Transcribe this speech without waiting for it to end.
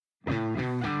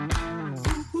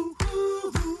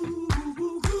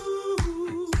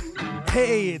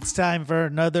Hey, it's time for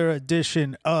another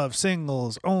edition of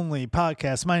Singles Only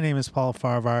Podcast. My name is Paul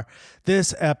Farvar.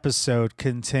 This episode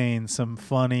contains some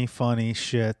funny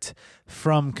shit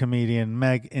from comedian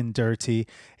Meg Indurti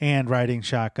and riding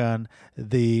shotgun,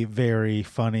 the very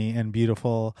funny and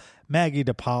beautiful Maggie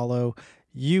DiPaolo.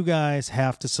 You guys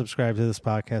have to subscribe to this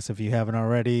podcast if you haven't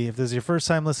already. If this is your first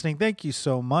time listening, thank you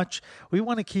so much. We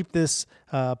want to keep this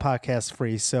podcast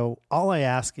free. So all I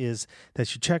ask is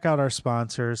that you check out our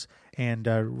sponsors and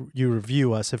you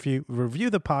review us. If you review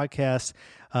the podcast,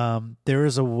 there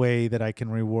is a way that I can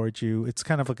reward you. It's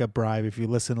kind of like a bribe. If you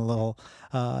listen a little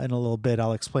in a little bit,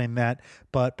 I'll explain that.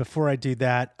 But before I do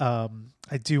that,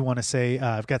 I do want to say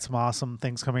I've got some awesome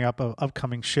things coming up, an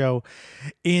upcoming show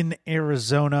in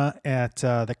Arizona at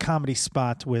the Comedy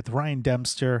Spot with Ryan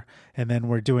Dempster, and then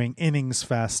we're doing Innings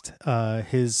Fest.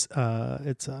 It's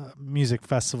a music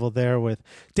festival there with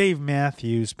Dave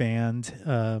Matthews Band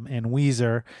and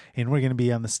Weezer, and we're going to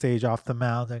be on the stage off the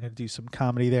Mound. I'm going to do some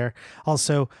comedy there.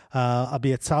 Also, I'll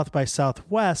be at South by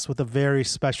Southwest with a very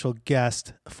special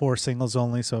guest for Singles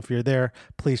Only, so if you're there,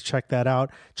 please check that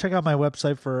out. Check out my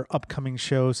website for upcoming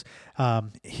shows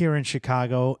here in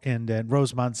Chicago and at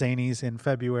Rosemont Zanies in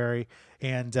February.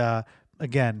 And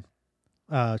again,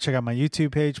 check out my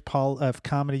YouTube page, Paul F.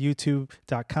 Comedy,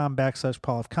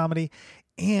 youtube.com/Paul F. Comedy.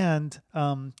 And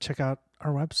check out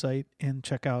our website and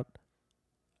check out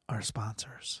our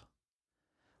sponsors.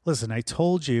 Listen, I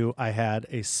told you I had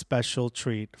a special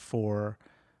treat for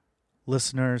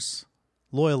listeners,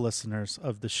 loyal listeners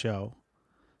of the show,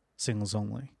 Singles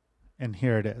Only. And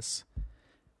here it is.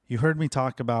 You heard me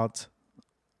talk about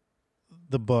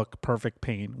the book Perfect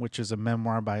Pain, which is a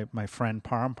memoir by my friend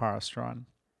Param Parastron.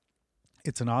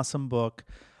 It's an awesome book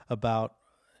about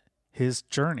his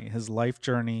journey, his life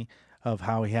journey of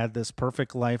how he had this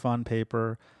perfect life on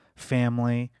paper,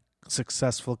 family,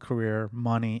 successful career,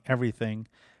 money, everything,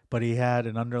 but he had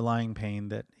an underlying pain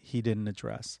that he didn't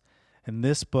address. And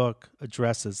this book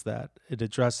addresses that. It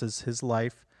addresses his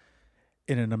life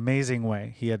in an amazing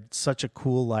way. He had such a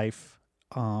cool life.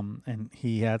 And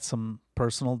he had some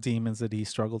personal demons that he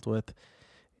struggled with,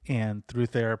 and through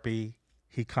therapy,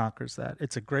 he conquers that.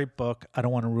 It's a great book. I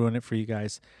don't want to ruin it for you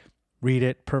guys. Read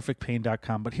it,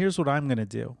 perfectpain.com. But here's what I'm going to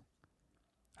do.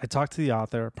 I talked to the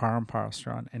author, Param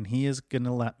Parastron, and he is going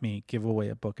to let me give away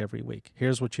a book every week.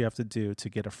 Here's what you have to do to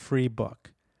get a free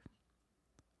book.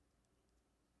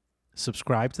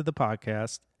 Subscribe to the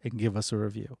podcast and give us a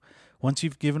review. Once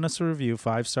you've given us a review,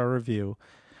 5-star review,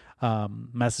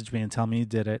 message me and tell me you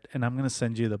did it, and I'm going to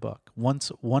send you the book. One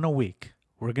a week.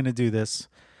 We're going to do this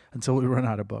until we run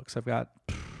out of books. I've got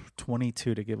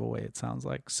 22 to give away, it sounds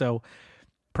like. So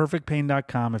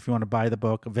perfectpain.com if you want to buy the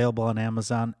book, available on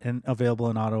Amazon and available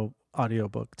in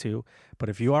audiobook too. But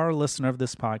if you are a listener of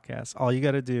this podcast, all you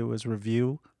got to do is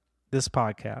review this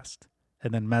podcast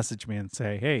and then message me and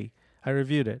say, hey, I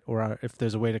reviewed it. Or if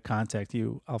there's a way to contact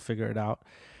you, I'll figure it out.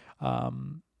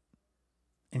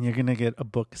 And you're going to get a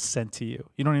book sent to you.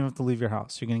 You don't even have to leave your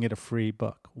house. You're going to get a free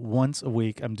book. Once a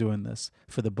week, I'm doing this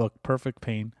for the book Perfect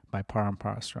Pain by Param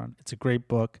Parastron. It's a great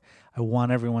book. I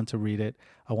want everyone to read it.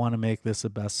 I want to make this a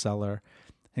bestseller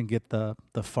and get the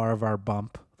Farvar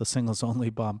bump, the Singles Only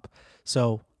bump.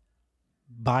 So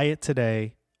buy it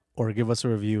today or give us a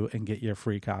review and get your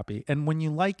free copy. And when you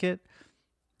like it,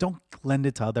 don't lend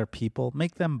it to other people.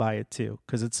 Make them buy it too,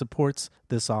 because it supports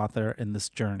this author and this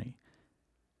journey.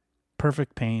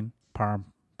 Perfect Pain, Param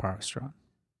Parastron.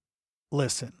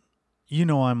 Listen, you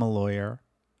know I'm a lawyer.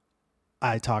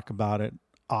 I talk about it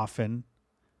often.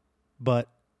 But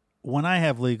when I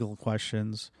have legal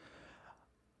questions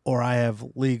or I have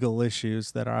legal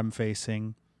issues that I'm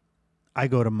facing, I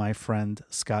go to my friend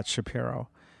Scott Shapiro.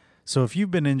 So if you've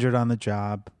been injured on the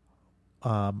job,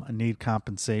 need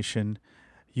compensation,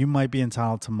 you might be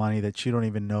entitled to money that you don't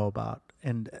even know about.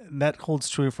 And that holds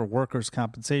true for workers'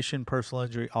 compensation, personal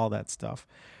injury, all that stuff.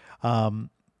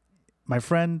 My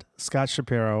friend Scott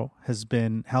Shapiro has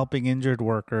been helping injured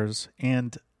workers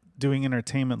and doing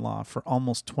entertainment law for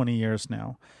almost 20 years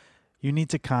now. You need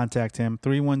to contact him,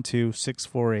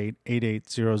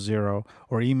 312-648-8800,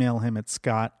 or email him at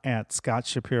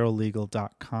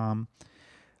scott@scottshapirolegal.com.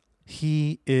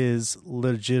 He is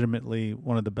legitimately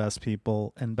one of the best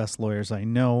people and best lawyers I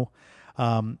know.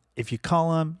 If you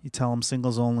call him, you tell him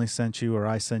Singles Only sent you or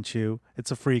I sent you,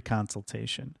 it's a free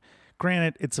consultation.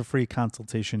 Granted, it's a free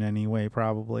consultation anyway,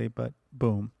 probably, but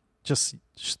boom, just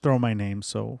throw my name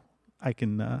so I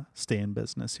can stay in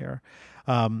business here.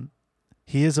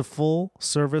 He is a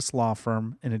full-service law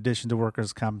firm. In addition to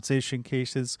workers' compensation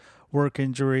cases, work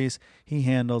injuries, he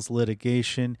handles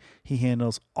litigation. He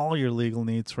handles all your legal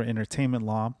needs for entertainment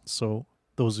law. So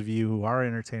those of you who are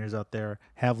entertainers out there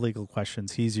have legal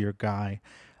questions, he's your guy.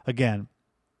 Again,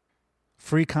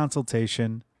 free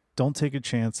consultation. Don't take a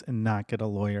chance and not get a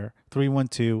lawyer.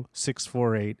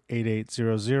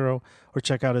 312-648-8800 or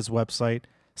check out his website,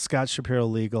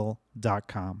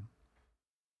 scottshapirolegal.com.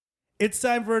 It's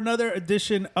time for another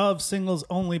edition of Singles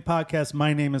Only Podcast.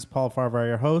 My name is Paul Farvar,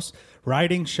 your host.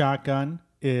 Riding shotgun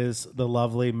is the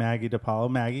lovely Maggie DiPaolo.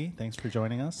 Maggie, thanks for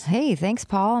joining us. Hey, thanks,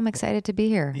 Paul. I'm excited to be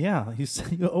here. Yeah,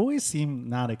 you always seem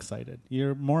not excited.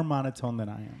 You're more monotone than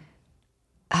I am.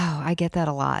 Oh, I get that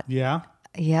a lot. Yeah?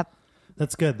 Yep.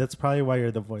 That's good. That's probably why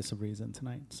you're the voice of reason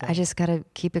tonight. So. I just got to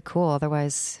keep it cool.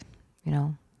 Otherwise,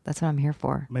 that's what I'm here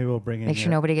for. Maybe we'll bring in Make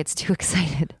sure nobody gets too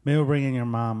excited. Maybe we'll bring in your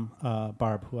mom,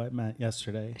 Barb, who I met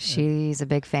yesterday. She's a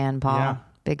big fan, Paul. Yeah.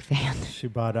 Big fan. She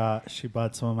bought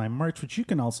some of my merch, which you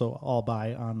can also all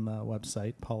buy on the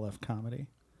website, Paul F. Comedy.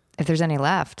 If there's any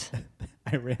left.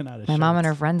 I ran out of My mom and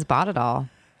her friends bought it all.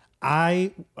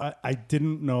 I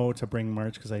didn't know to bring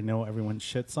merch because I know everyone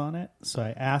shits on it. So I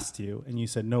asked you, and you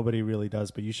said nobody really does,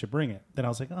 but you should bring it. Then I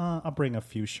was like, I'll bring a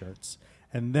few shirts.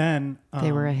 And then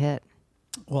they were a hit.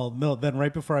 Well, no. Then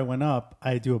right before I went up,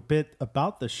 I do a bit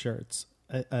about the shirts.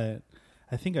 I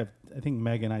think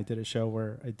Meg and I did a show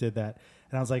where I did that,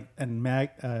 and I was like, and I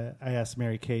asked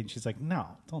Mary Kate, and she's like, no,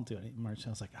 don't do any merch. And I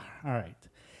was like, all right.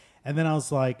 And then I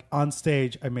was like, on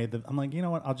stage, I'm like, you know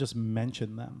what? I'll just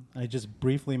mention them. I just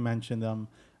briefly mentioned them.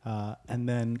 And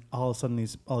then all of a sudden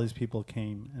all these people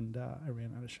came and I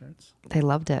ran out of shirts. They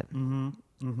loved it. Mm-hmm.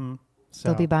 Mm-hmm. So,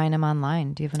 they'll be buying them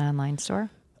online. Do you have an online store?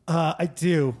 I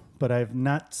do, but I've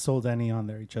not sold any on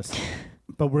there just yet.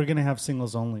 But we're going to have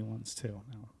singles only ones too.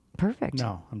 No. Perfect.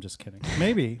 No, I'm just kidding.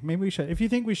 Maybe we should. If you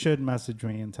think we should, message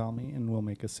me and tell me and we'll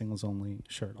make a singles only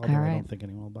shirt. Although I don't think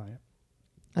anyone will buy it.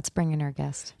 Let's bring in our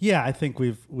guest. Yeah, I think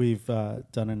we've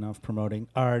done enough promoting.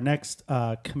 Our next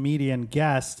comedian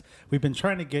guest, we've been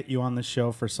trying to get you on the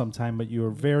show for some time, but you were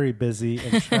very busy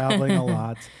and traveling a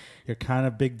lot. You're kind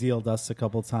of big deal dust a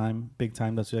couple times. Big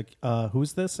time dust. You're like,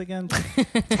 who's this again?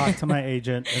 Talk to my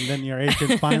agent. And then your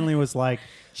agent finally was like,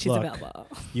 she's look, available.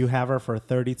 You have her for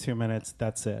 32 minutes.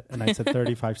 That's it. And I said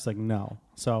 35. She's like, no.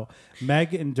 So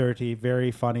Meg Indurti, very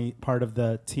funny, part of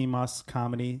the Team Us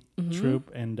comedy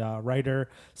troupe and writer,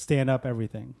 stand-up,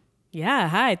 everything. Yeah,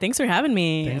 hi. Thanks for having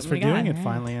me. Thanks for doing it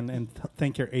finally, and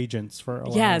thank your agents for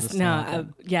allowing Yes, no,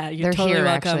 you're they're totally here,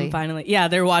 welcome. Actually. Finally, yeah,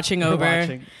 they're watching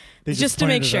over. They just to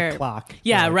make sure. Clock.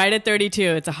 Yeah, right at 32,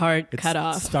 it's a hard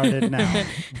cutoff. Started now.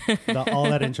 All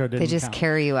that intro didn't count. They just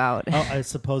carry you out. Oh, I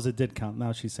suppose it did count.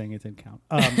 Now she's saying it did count.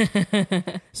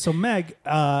 So Meg,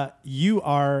 you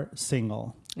are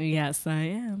single. Yes, I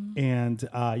am. And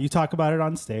you talk about it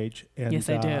on stage. And, yes,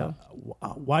 I do.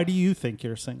 Why do you think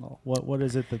you're single? What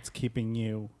is it that's keeping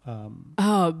you?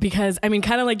 Because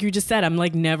kind of like you just said, I'm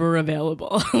like never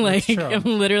available. Like I'm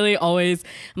literally always,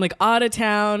 I'm like out of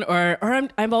town, or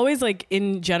I'm always like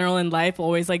in general in life,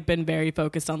 always like been very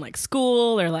focused on like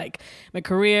school or like my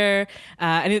career,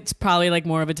 and it's probably like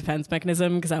more of a defense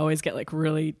mechanism because I always get like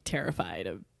really terrified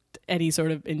of any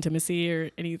sort of intimacy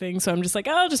or anything. So I'm just like,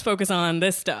 I'll just focus on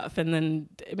this stuff and then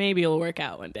maybe it'll work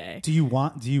out one day. Do you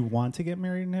want to get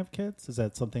married and have kids? Is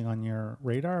that something on your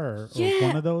radar or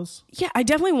one of those? Yeah, I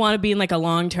definitely want to be in like a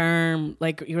long-term,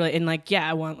 like you're in like, yeah,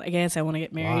 I want to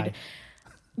get married.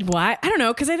 Why? I don't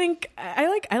know. Cause I think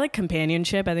I like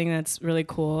companionship. I think that's really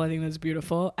cool. I think that's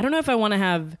beautiful. I don't know if I want to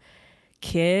have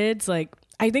kids. Like,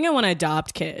 I think I want to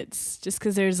adopt kids just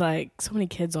because there's like so many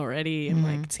kids already and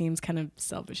like it seems kind of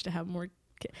selfish to have more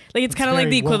kids. Like it's kind of like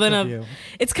the equivalent of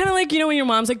it's kind of like, when your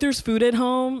mom's like there's food at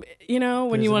home, when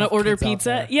there's you want to order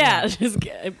pizza. Yeah. Just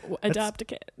adopt a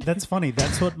kid. That's funny.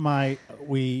 That's what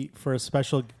for a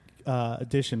special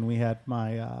edition, we had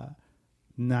my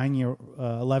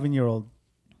 11-year-old,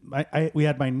 we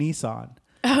had my niece on.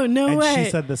 Oh, no way. And she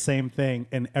said the same thing.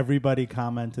 And everybody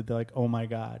commented, they're like, oh my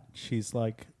God, she's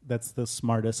like, that's the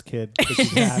smartest kid that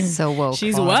she's had. So woke.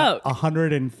 She's woke.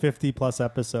 150 plus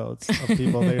episods of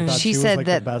people. They thought she was like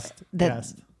the best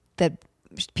guest. That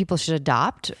people should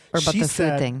adopt, or about the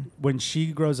food thing? When she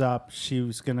grows up,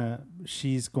 she's going to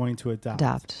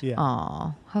adopt. Yeah.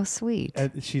 Aw, how sweet.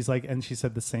 And she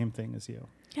said the same thing as you.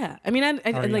 Yeah, I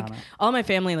like all my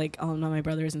family, like all my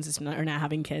brothers and sisters are not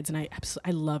having kids, and I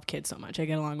love kids so much. I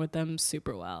get along with them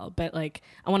super well, but like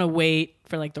I want to wait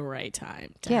for like the right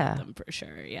time to have them for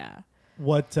sure. Yeah.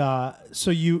 What?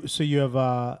 So you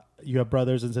have you have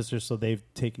brothers and sisters, so they've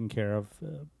taken care of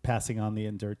passing on the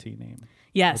Indurti name.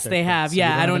 Yes, they have. So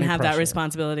Yeah, I don't have pressure. that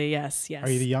responsibility. Yes. Are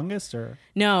you the youngest or?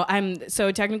 No,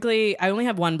 so technically I only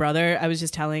have one brother. I was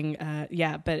just telling,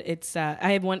 but it's,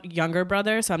 I have one younger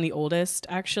brother, so I'm the oldest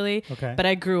actually. Okay. But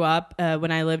I grew up,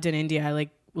 when I lived in India, I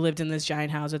lived in this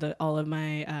giant house with all of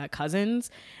my cousins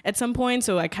at some point.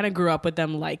 So I kind of grew up with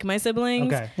them like my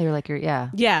siblings. Okay. They were like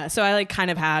Yeah. So I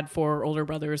kind of had 4 older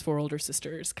brothers, 4 older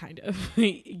sisters kind of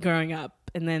growing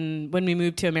up. And then when we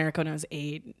moved to America when I was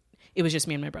 8, it was just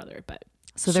me and my brother, but.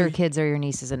 So their kids are your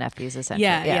nieces and nephews, essentially.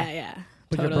 Yeah.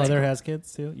 But totally. your brother has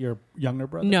kids too? Your younger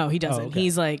brother? No, he doesn't. Oh, okay.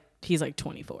 He's like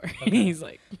 24. Okay. He's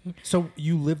like. So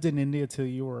you lived in India till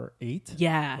you were 8?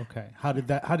 Yeah. Okay. How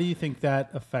do you think that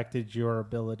affected your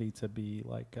ability to be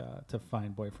to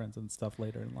find boyfriends and stuff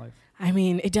later in life? I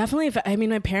mean, it definitely.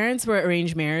 My parents were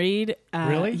arranged married.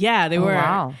 Really? Yeah, they were.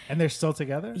 Wow. And they're still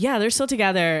together? Yeah, they're still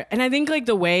together. And I think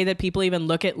the way that people even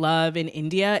look at love in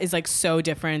India is so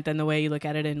different than the way you look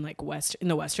at it in in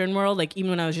the Western world. Even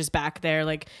when I was just back there,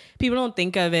 people don't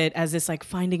think of it as this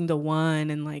finding the one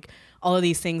and all of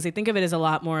these things. They think of it as a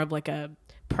lot more of a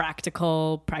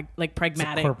practical, pragmatic.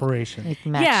 It's a corporation.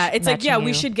 It's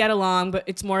we should get along, but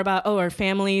it's more about, our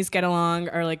families get along,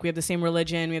 or we have the same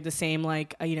religion, we have the same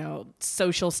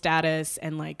social status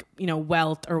and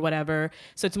wealth or whatever.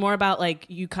 So it's more about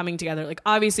you coming together.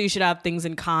 Obviously you should have things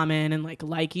in common and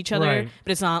like each other, right.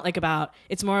 but it's not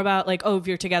it's more about if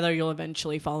you're together, you'll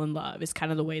eventually fall in love is kind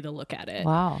of the way they'll look at it.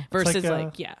 Wow. Versus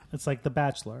it's like The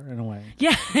Bachelor in a way.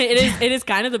 Yeah, it is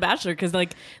kind of The Bachelor because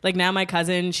now my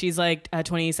cousin, she's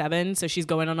 27, so she's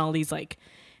going on all these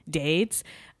dates,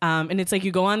 and it's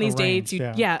you go on these dates,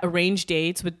 arrange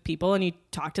dates with people, and you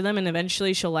talk to them, and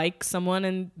eventually she'll like someone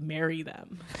and marry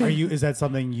them. Is that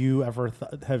something you ever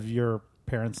have your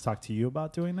parents talk to you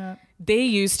about doing that? They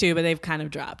used to, but they've kind of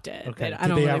dropped it. Okay. I don't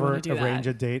Did they really ever want to do arrange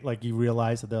that. a date? You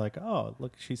realize that they're oh,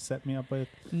 look, she set me up with.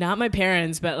 Not my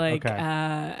parents, but a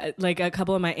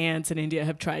couple of my aunts in India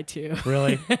have tried to.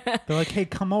 Really? They're hey,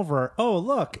 come over. Oh,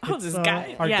 look. This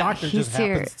guy. Our doctor just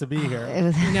happens to be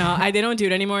here. No, they don't do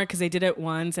it anymore because they did it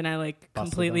once and I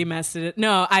completely messed it.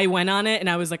 No, I went on it and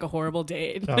I was a horrible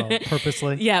date. Oh,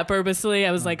 purposely? Yeah, purposely.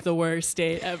 I was the worst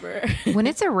date ever. When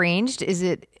it's arranged,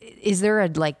 is there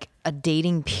a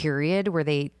dating period where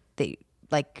they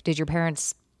did your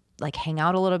parents hang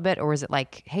out a little bit, or is it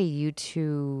hey, you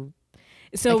two?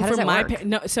 So for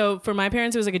my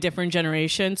parents, it was a different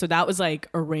generation. So that was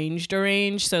arranged.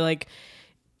 So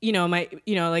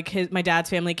my dad's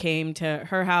family came to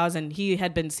her house and he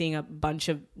had been seeing a bunch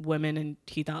of women and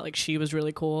he thought she was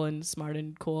really cool and smart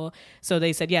and cool. So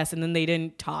they said yes. And then they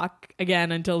didn't talk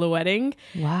again until the wedding.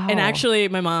 Wow. And actually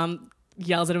my mom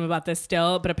yells at him about this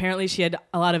still, but apparently she had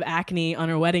a lot of acne on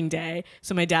her wedding day.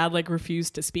 So my dad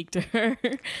refused to speak to her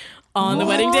on the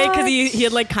wedding day because he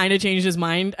had kind of changed his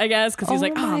mind, I guess, because he's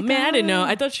oh man, I didn't know.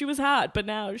 I thought she was hot, but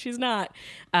now she's not.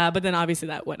 But then obviously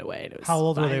that went away. And it was How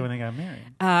old fine. were they when they got married?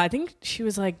 I think she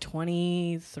was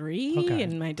 23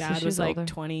 and my dad was older.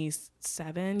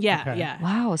 27. Yeah, okay. yeah.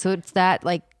 Wow. So it's that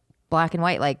black and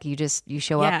white, you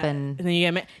show up and then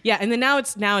you get and then now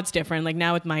it's different.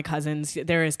 Now with my cousins,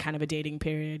 there is kind of a dating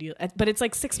period, but it's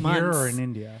 6 months. Here or in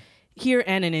India? Here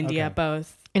and in India, Okay.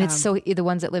 both. And it's so the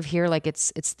ones that live here,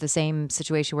 it's the same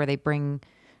situation where they bring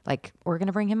we're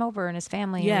gonna bring him over and his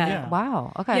family. Yeah.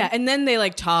 Wow. Okay. Yeah, and then they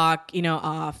talk,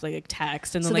 off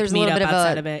text, and then So there's a meet little up bit of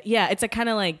outside of it. Yeah, it's kind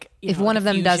of if one of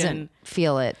them fusion. doesn't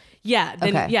feel it. Yeah,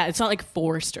 then Okay. it's not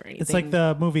forced or anything. It's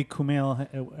the movie Kumail.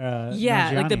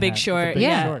 The Big Short.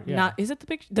 Yeah. Short, yeah. Not is it the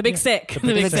Big Sick? The Big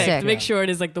Sick. The Big Short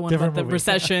is the one Different about the movie.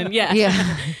 recession. Yeah.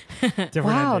 Yeah. Different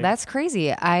Wow, ending. that's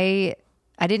crazy.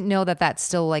 I didn't know that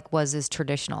still was as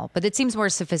traditional, but it seems more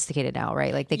sophisticated now,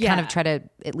 right? They kind of try to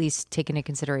at least take into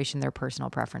consideration their personal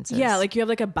preferences. Yeah, you have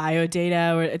a bio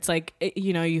data where it's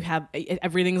you have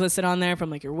everything's listed on there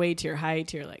from your weight to your height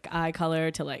to your eye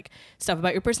color to stuff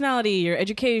about your personality, your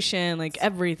education,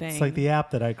 everything. It's the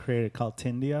app that I created called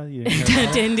Tindia. You didn't hear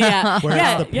about it? Tindia. Where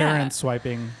Yeah, it's the parents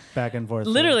swiping back and forth.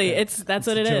 Literally, that's it's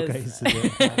what a it joke is. I used to do.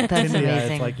 That's Tindia,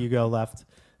 amazing. It's you go left.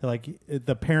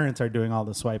 The parents are doing all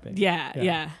the swiping. Yeah. I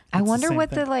It's the wonder same what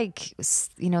thing.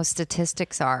 the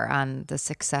statistics are on the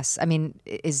success. I mean,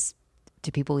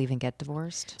 do people even get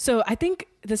divorced? So I think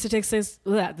the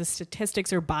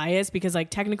statistics are biased because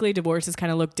technically divorce is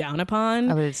kind of looked down upon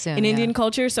I would assume, in yeah. Indian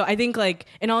culture. So I think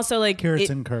and also Here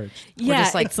it's encouraged. Yeah,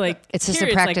 just it's just here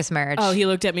a practice marriage. Oh, he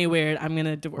looked at me weird. I'm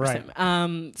gonna divorce Right.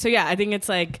 him. So yeah, I think it's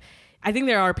I think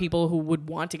there are people who would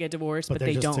want to get divorced, but they're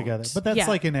they just don't. together. But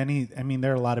that's in any. I mean,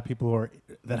 there are a lot of people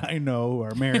that I know who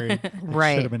are married.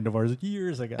 Right. Should have been divorced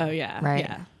years ago. Oh yeah, Right.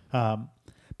 yeah.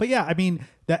 But yeah, I mean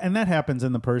that happens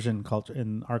in the Persian culture,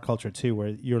 in our culture too, where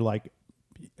you're like,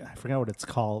 I forgot what it's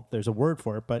called. There's a word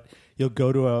for it, but you'll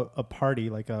go to a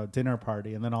party, like a dinner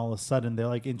party, and then all of a sudden they're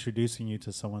like introducing you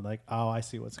to someone like, oh, I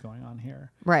see what's going on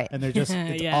here. Right. And they're just,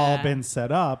 it's all been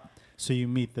set up. So you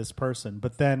meet this person,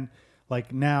 but then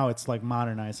like now it's like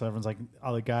modernized. So everyone's like,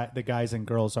 all the guys and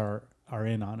girls are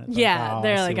in on it. Like,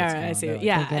 they're like, all right, I see it.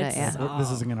 Yeah. This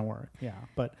isn't going to work. Yeah.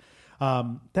 But,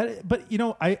 but you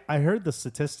know, I heard the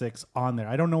statistics on there.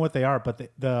 I don't know what they are, but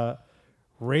the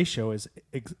ratio is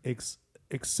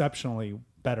exceptionally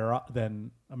better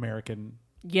than American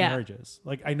marriages.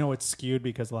 Like, I know it's skewed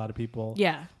because a lot of people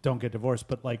don't get divorced,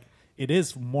 but like it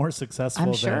is more successful.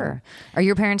 I'm sure. Are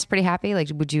your parents pretty happy? Like,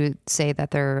 would you say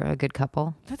that they're a good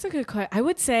couple? That's a good question. I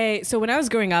would say, so when I was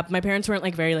growing up, my parents weren't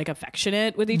like very like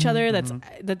affectionate with each other. I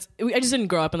just didn't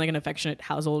grow up in like an affectionate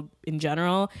household in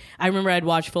general. I remember I'd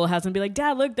watch Full House and be like,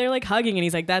 Dad, look, they're like hugging. And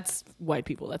he's like, that's white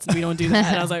people. We don't do that.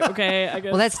 And I was like, okay, I guess.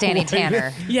 Well, that's Danny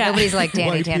Tanner. Yeah. Nobody's like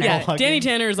Danny Tanner. Yeah. Danny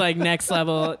Tanner is like next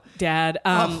level dad.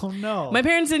 Oh no. My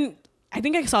parents didn't, I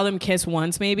think I saw them kiss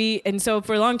once maybe. And so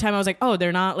for a long time I was like, oh,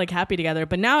 they're not like happy together.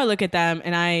 But now I look at them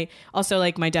and I also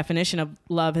like my definition of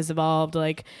love has evolved.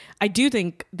 Like I do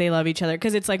think they love each other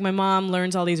because it's like my mom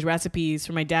learns all these recipes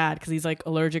from my dad because he's like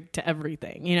allergic to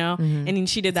everything, you know? Mm-hmm. And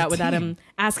she did that without him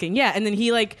asking. Yeah. And then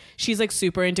she's like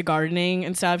super into gardening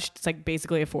and stuff. It's like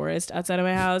basically a forest outside of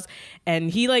my house. And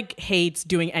he like hates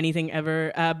doing anything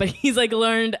ever. But he's like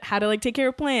learned how to like take care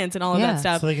of plants and all of that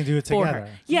stuff. So they can do it together.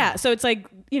 Yeah. So it's like,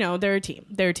 you know, they're a team.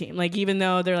 Like even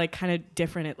though they're like kind of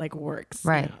different, it like works.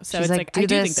 Right. You know? So she's it's like do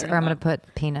this, or I'm going to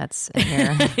put peanuts in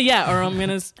here. Yeah, or I'm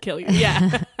going to kill you.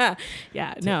 Yeah.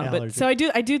 Yeah. No, but so I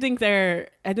do think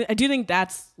I do think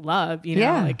that's love. You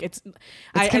know, like it's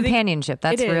companionship.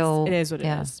 That's real. It is what it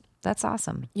is. That's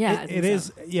awesome. Yeah, it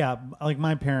is. Yeah, like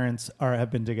my parents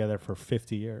have been together for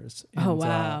 50 years. And, oh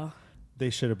wow. They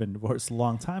should have been divorced a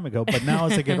long time ago, but now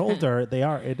as they get older,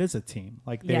 it is a team.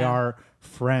 Like they are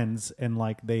friends and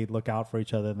like they look out for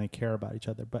each other and they care about each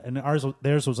other. But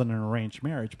theirs was an arranged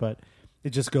marriage, but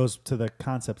it just goes to the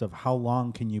concept of how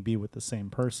long can you be with the same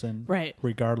person, right?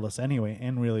 Regardless, anyway,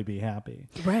 and really be happy,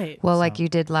 right? Well, like you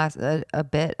did a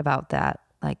bit about that.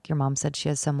 Like your mom said, she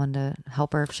has someone to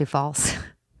help her if she falls.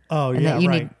 Oh, yeah,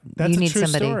 right. That's a true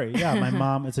somebody. story. Yeah, my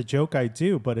mom, it's a joke I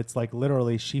do, but it's like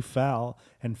literally she fell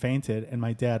and fainted and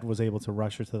my dad was able to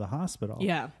rush her to the hospital.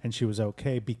 Yeah. And she was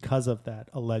okay because of that,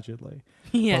 allegedly.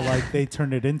 Yeah. But like they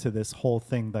turned it into this whole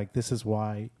thing, like this is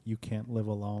why you can't live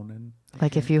alone. And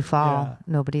like if you fall,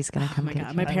 nobody's going to come get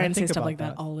you. My God. parents say stuff like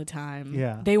that all the time.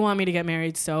 Yeah. They want me to get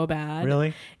married so bad.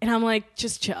 Really? And I'm like,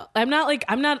 just chill. I've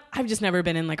just never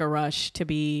been in like a rush to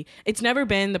be, it's never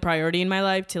been the priority in my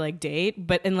life to like date.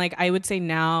 But, and like, I would say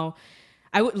now,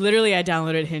 I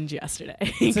downloaded Hinge yesterday.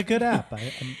 It's a good app. I'm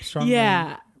strongly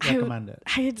recommend it.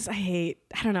 I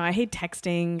hate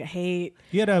texting.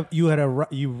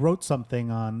 You wrote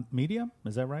something on Medium.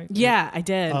 Is that right? Yeah, I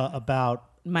did. About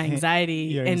my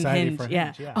anxiety and Hinge.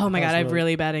 Yeah. Oh my God, I have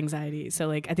really bad anxiety. So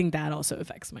like, I think that also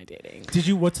affects my dating.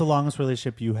 What's the longest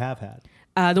relationship you have had?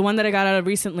 The one that I got out of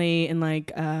recently in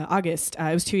like August.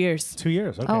 It was 2 years. 2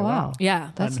 years. Okay. Oh wow.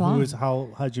 Yeah. That's long.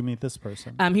 How'd you meet this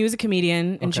person? He was a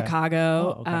comedian in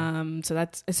Chicago. Oh, okay.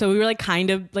 So we were like kind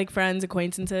of like friends,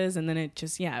 acquaintances, and then it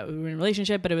just we were in a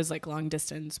relationship, but it was like long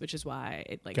distance, which is why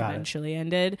it like eventually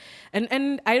ended.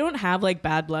 And I don't have like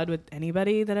bad blood with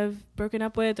anybody that I've broken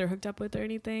up with or hooked up with or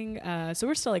anything. So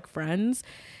we're still like friends.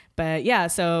 But yeah,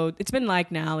 so it's been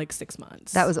like now like 6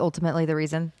 months. That was ultimately the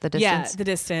reason, the distance? Yeah, the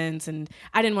distance. And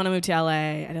I didn't want to move to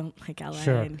LA. I don't like LA.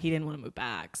 Sure. And he didn't want to move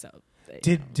back. So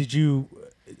Did you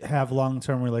have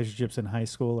long-term relationships in high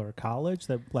school or college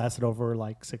that lasted over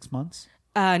like 6 months?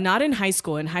 Not in high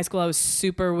school. In high school, I was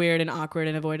super weird and awkward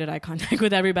and avoided eye contact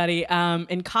with everybody.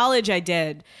 In college, I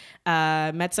did.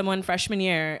 Met someone freshman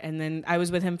year, and then I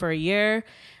was with him for a year.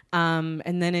 And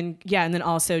then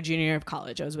also junior year of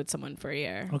college, I was with someone for a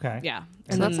year. Okay. Yeah.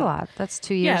 So that's a lot. That's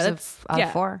 2 years out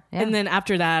of 4. Yeah. And then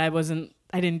after that,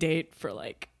 I didn't date for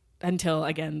like until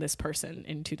again this person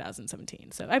in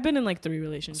 2017. So I've been in like 3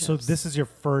 relationships. So this is your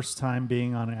first time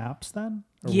being on apps then?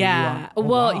 Yeah. I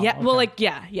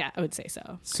would say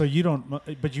so. So you don't,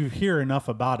 but you hear enough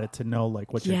about it to know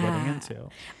like what you're getting into.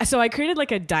 So I created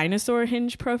like a dinosaur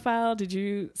Hinge profile. Did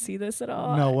you see this at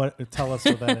all? No. Tell us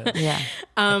what that is.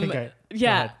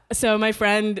 Yeah. So my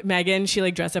friend Megan, she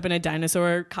like dressed up in a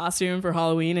dinosaur costume for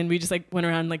Halloween, and we just like went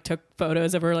around and like took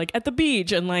photos of her like at the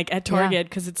beach and like at Target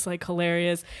because it's like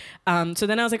hilarious. So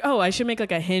then I was like, oh, I should make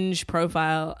like a Hinge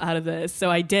profile out of this. So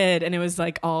I did, and it was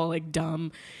like all like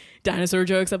dumb dinosaur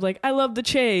jokes of like, I love the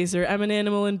chase, or I'm an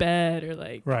animal in bed, or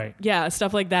like, yeah,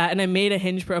 stuff like that. And I made a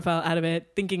Hinge profile out of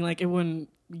it, thinking like it wouldn't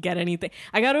get anything.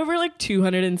 I got over like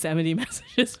 270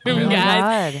 messages from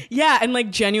guys. God. Yeah, and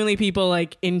like genuinely people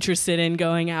like interested in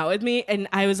going out with me, and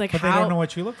I was like, but how? They don't know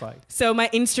what you look like. So my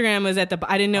Instagram was at the.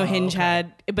 I didn't know Hinge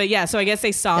had, but yeah. So I guess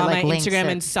they saw It, like, my links Instagram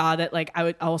it. and saw that like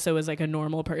I also was like a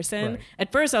normal person. Right.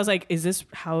 At first I was like, is this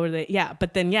how are they? Yeah,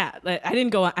 but then yeah, like, I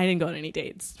didn't go on any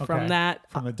dates from that.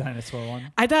 From the dinosaur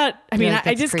one. I thought, I mean, like,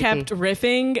 I that's just creepy. kept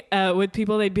riffing with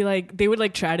people. They'd be like, they would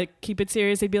like try to keep it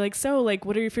serious. They'd be like, so like,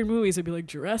 what are your favorite movies? I'd be like,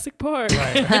 Jurassic Park.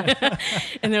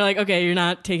 And they're like, okay, you're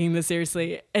not taking this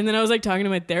seriously. And then I was like talking to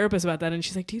my therapist about that, and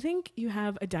she's like, do you think you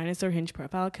have a dinosaur Hinge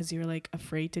profile because you're like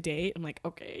afraid to date? I'm like,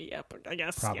 okay, yeah, but I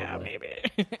guess, Probably. yeah,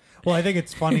 maybe. Well, I think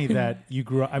it's funny that you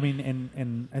grew up. I mean,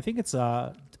 and I think it's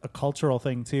a cultural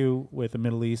thing too with the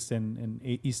Middle East and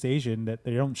East Asian that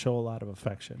they don't show a lot of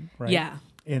affection, right? Yeah.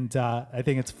 And I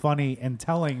think it's funny and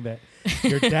telling that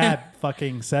your dad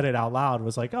fucking said it out loud,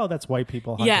 was like, oh, that's white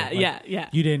people hugging. Yeah, Like, yeah.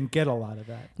 You didn't get a lot of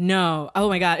that. No. Oh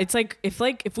my God. It's like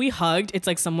if we hugged, it's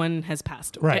like someone has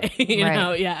passed away. Right. you Right.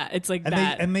 know? Yeah. It's like And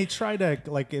that. they try to,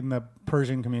 like in the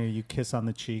Persian community, you kiss on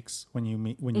the cheeks when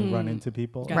you run into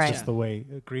people. Gotcha. It's just the way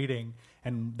greeting,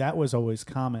 and that was always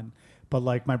common. But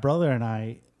like my brother and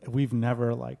I, we've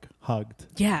never like hugged.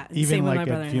 yeah. Even same with my like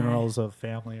brother at and I. funerals of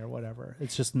family or whatever.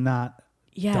 It's just not.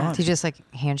 Yeah. done. To just like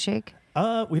handshake.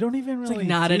 We don't even It's really like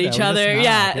nod do at that. each We just other. nod,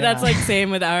 Yeah. That's like same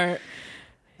with our.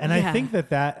 And yeah. I think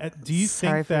that do you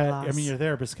Sorry think for your that loss. I mean your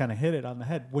therapist kind of hit it on the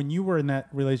head when you were in that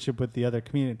relationship with the other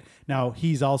comedian. Now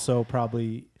he's also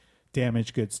probably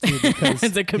damaged goods too because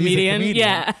As a comedian,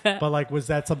 yeah. But like, was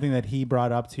that something that he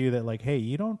brought up to you that like, hey,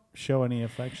 you don't show any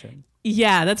affection?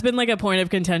 Yeah, that's been like a point of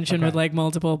contention Okay. with like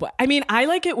multiple. But I mean, I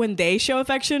like it when they show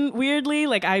affection weirdly.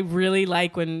 Like I really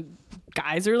like when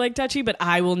guys are like touchy, but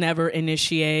I will never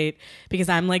initiate because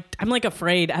I'm like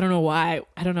afraid. I don't know why.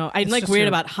 I don't know. I'm It's like just weird your-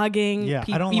 about hugging. Yeah,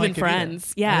 I don't even like it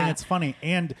friends. either. I think Yeah. it's funny.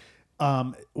 And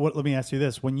let me ask you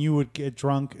this: when you would get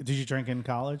drunk, did you drink in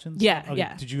college? And Yeah, stuff? Okay.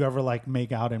 yeah. Did you ever like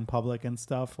make out in public and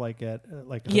stuff, like at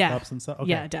like hookups Yeah. and stuff? Okay.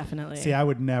 Yeah, definitely. See, I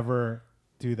would never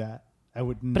do that. I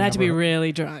would. But I had to be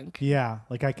really drunk. Yeah,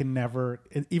 like I can never.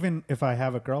 Even if I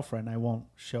have a girlfriend, I won't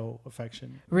show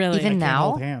affection. Really? Even I can't now?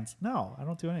 hold hands. No, I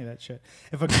don't do any of that shit.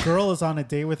 If a girl is on a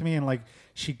date with me and like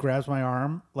she grabs my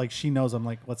arm, like she knows I'm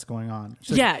like, what's going on?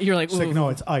 She's Yeah, you're like, she's like, ooh. no,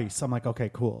 it's ice. I'm like, okay,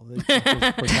 cool. It's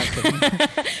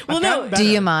protected. Well, no. Do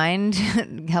you mind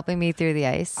helping me through the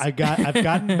ice? I've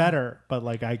gotten better, but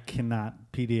like I cannot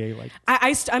PDA like.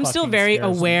 I'm still fucking very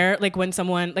scares me. aware, like when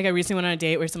someone, like I recently went on a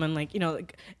date where someone like, you know,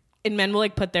 like, and men will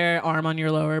like put their arm on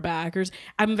your lower back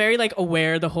I'm very like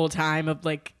aware the whole time of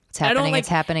like, It's happening, I don't like, it's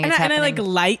happening, and it's I, And I happening.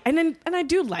 like and I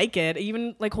do like it,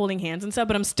 even like holding hands and stuff,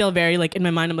 but I'm still very like in my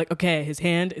mind, I'm like, okay, his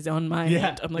hand is on my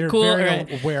hand. I'm like, you're cool. very all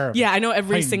right. aware of Yeah, it. I know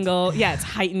every Heightened. single, it's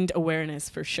heightened awareness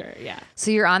for sure. Yeah.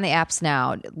 So you're on the apps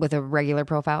now with a regular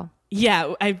profile?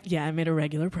 Yeah, I made a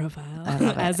regular profile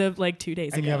as of like 2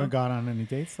 days And ago. you haven't gone on any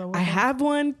dates though? with I them? have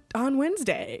one on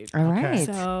Wednesday. All right.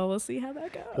 So we'll see how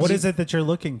that goes. What is it that you're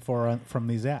looking for from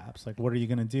these apps? Like, what are you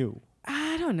gonna do?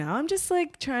 I don't know. I'm just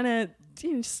like trying to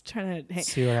hang.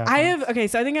 See what I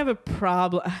happens. so I think I have a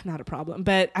problem, not a problem,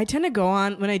 but I tend to go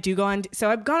on when I do go on. So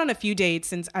I've gone on a few dates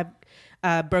since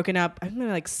I've broken up. I've been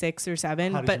like 6 or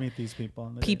 7. How did but you meet these people?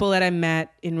 On the people that I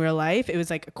met in real life, it was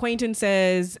like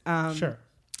acquaintances. Sure.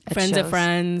 At Friends of shows?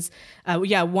 friends.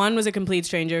 One was a complete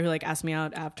stranger who like asked me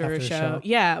out after After a the show. show?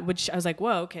 Yeah, which I was like,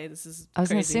 whoa, okay, this is I was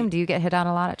going to crazy. assume, do you get hit on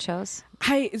a lot at shows?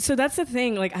 So that's the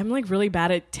thing. Like, I'm like really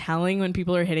bad at telling when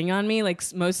people are hitting on me. Like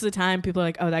most of the time people are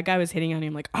like, oh, that guy was hitting on you.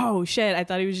 I'm like, oh shit, I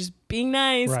thought he was just being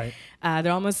nice. Right.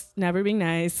 They're almost never being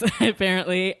nice,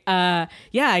 apparently. I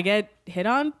get hit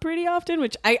on pretty often,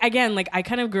 which I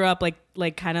kind of grew up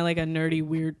like kind of like a nerdy,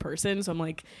 weird person. So I'm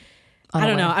like, I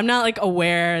don't know. Unaware. I'm not like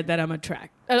aware that I'm attracted.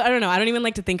 I don't know. I don't even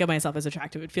like to think of myself as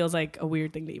attractive. It feels like a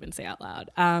weird thing to even say out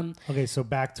loud. Okay, so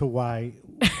back to why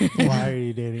are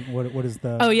you dating? What is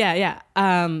the? Oh yeah.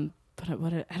 But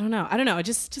I don't know.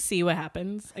 Just to see what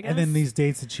happens, I guess. And then these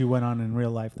dates that you went on in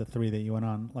real life, the 3 that you went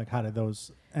on, like how did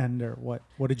those end, or what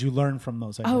did you learn from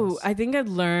those? I think I've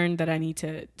learned that I need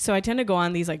to. So I tend to go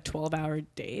on these like 12-hour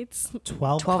dates,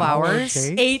 12 hours? dates?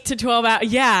 8 to 12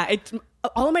 hours. Yeah,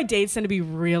 all of my dates tend to be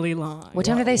really long. What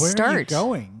time do they Where start? are you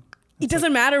going? It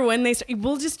doesn't matter when they start.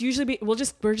 We'll just usually we're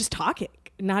just talking,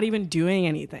 not even doing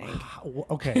anything.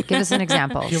 Okay. Give us an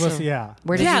example. Give us, So yeah.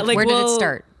 Where did it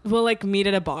start? We'll like meet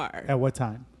at a bar. At what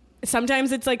time?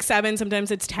 sometimes it's like 7,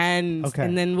 sometimes it's 10, Okay.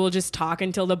 and then we'll just talk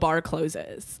until the bar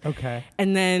closes. Okay.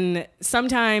 And then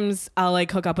sometimes I'll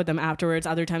like hook up with them afterwards.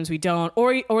 Other times we don't,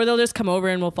 or they'll just come over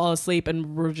and we'll fall asleep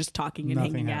and we're just talking and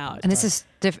Nothing hanging happens. out. And this is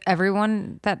Almost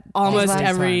everyone Every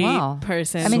every Wow.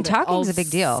 person. I mean, So talking's all a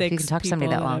big deal if you 6 can talk to somebody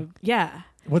people that long. Yeah.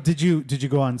 What did you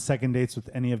go on second dates with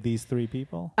any of these 3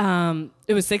 people?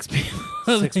 It was 6 people.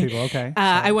 6 people. Okay.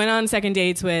 I went on second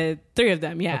dates with 3 of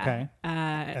them. Yeah. Okay.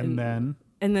 And then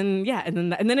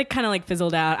it kind of like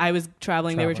fizzled out. I was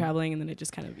traveling, they were traveling, and then it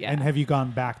just kind of And have you gone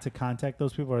back to contact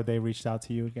those people, or they reached out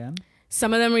to you again?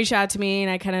 Some of them reached out to me,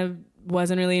 and I kind of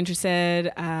wasn't really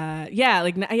interested. Well,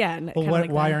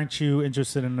 why aren't you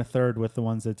interested in a third with the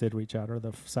ones that did reach out, or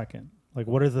the second? Like,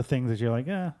 what are the things that you're like,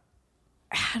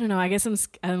 I don't know. I guess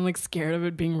I'm like scared of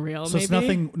it being real. So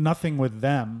maybe. it's nothing with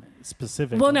them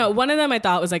specifically. Well, no. One of them I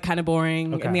thought was like kind of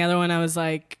boring, Okay. and the other one I was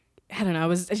like, I don't know.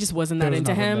 I just wasn't that There was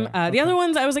into nothing him. there. The other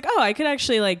ones I was like, oh, I could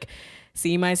actually like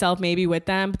see myself maybe with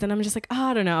them, but then I'm just like, oh,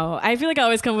 I don't know. I feel like I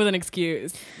always come with an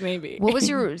excuse. Maybe. What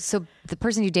was so the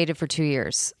person you dated for 2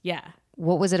 years? Yeah.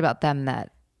 What was it about them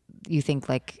that you think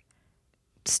like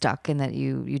stuck and that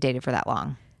you dated for that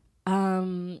long?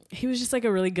 He was just like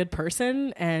a really good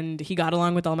person, and he got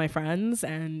along with all my friends,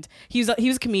 and he was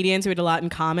a comedian, so we had a lot in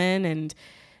common,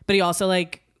 but he also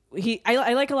like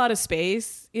I like a lot of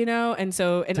space, and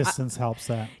so Distance helps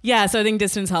that. Yeah, so I think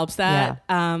distance helps that.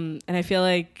 Yeah. And I feel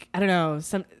like I don't know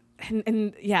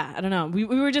I don't know. We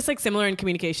were just like similar in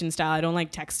communication style. I don't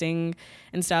like texting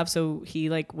and stuff, so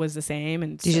he like was the same.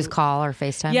 And Did you just call or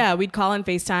FaceTime? Yeah, we'd call and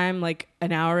FaceTime like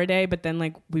an hour a day, but then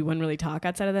like we wouldn't really talk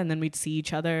outside of that, and then we'd see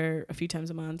each other a few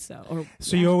times a month.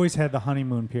 So you always had the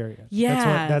honeymoon period.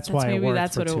 Yeah, that's why it maybe worked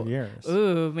that's for what 2 years.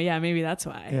 Ooh, yeah, maybe that's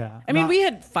why. Yeah, I mean, we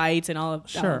had fights and all of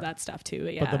Sure. that stuff too.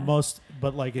 Yeah,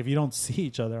 But like if you don't see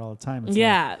each other all the time, it's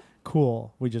yeah, like,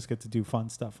 cool. We just get to do fun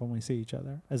stuff when we see each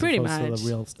other, as Pretty opposed much. to the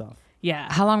real stuff.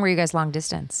 yeah. How long were you guys long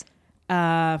distance? For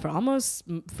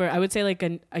I would say like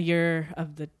a year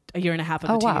and a half of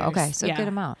the 2 years. Okay, so a good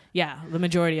amount. Yeah, the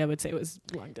majority I would say was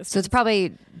long distance. So it's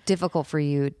probably difficult for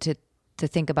you to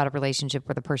think about a relationship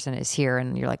where the person is here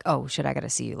and you're like, oh shit, I got to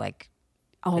see you like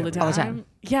all the time. All the time.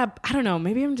 Yeah, I don't know.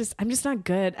 Maybe I'm just not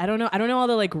good. I don't know. I don't know all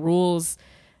the like rules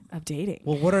of dating.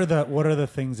 Well, what are the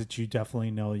things that you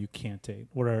definitely know you can't date?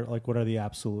 What are the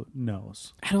absolute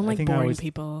no's? I don't like think boring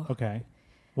people. Okay.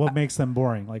 What makes them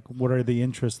boring? Like, what are the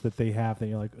interests that they have that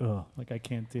you're like, ugh, like I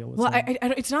can't deal with? Well, I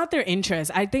it's not their interest.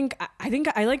 I think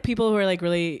I like people who are like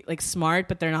really like smart,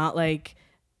 but they're not like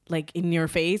in your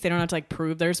face. They don't have to like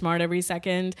prove they're smart every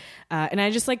second. And I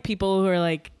just like people who are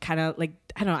like kind of like,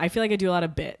 I don't know. I feel like I do a lot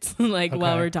of bits like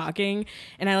while we're talking,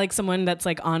 and I like someone that's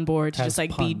like on board to Has just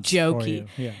like be puns jokey.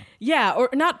 for you. Yeah, or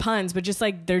not puns, but just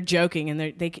like they're joking, and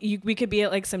we could be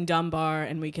at like some dumb bar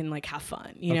and we can like have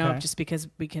fun, Okay. just because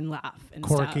we can laugh and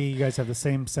Quirky. stuff. You guys have the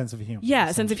same sense of humor. Yeah,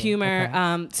 sense of essentially. humor.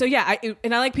 Okay. So yeah, I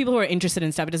like people who are interested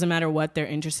in stuff. It doesn't matter what they're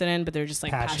interested in, but they're just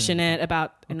like passionate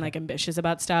about and like ambitious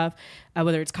about stuff,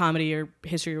 whether it's comedy or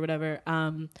history or whatever.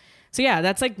 So yeah,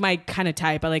 that's like my kind of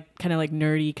type. I like kind of like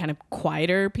nerdy, kind of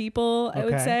quieter people, I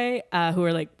would say, who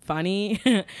are like funny.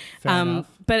 Fair enough.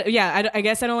 But yeah, I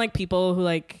guess I don't like people who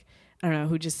like, I don't know,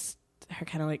 who just are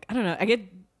kind of like, I don't know. I get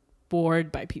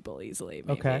bored by people easily.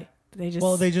 Maybe. Okay. They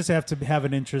just have to have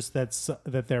an interest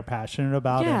that they're passionate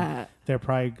about. Yeah. And they're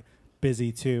probably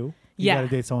busy too. You Yeah. got to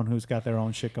date someone who's got their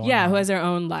own shit going on. Yeah, who has their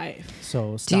own life.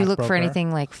 So Do you look for stockbroker.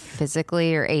 anything like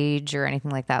physically or age or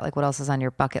anything like that? Like what else is on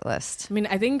your bucket list? I mean,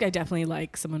 I think I definitely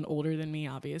like someone older than me,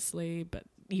 obviously, but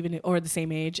or the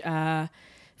same age.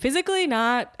 Physically,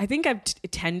 not. I think I've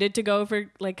tended to go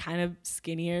for like kind of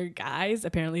skinnier guys.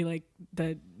 Apparently,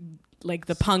 like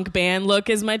the punk band look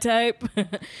is my type.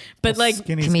 But like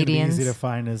skinny's comedians. gonna be easy to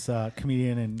find as a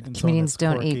comedian and Comedians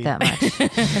don't eat that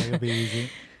much. It'll be easy.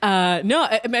 no,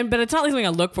 but it's not like something I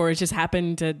look for. It's just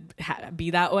happened to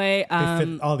be that way.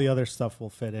 All the other stuff will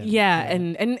fit in. Yeah,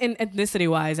 and ethnicity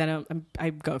wise, I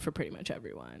go for pretty much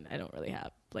everyone. I don't really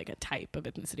have like a type of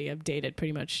ethnicity. I've dated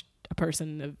pretty much a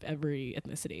person of every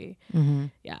ethnicity. Mm-hmm.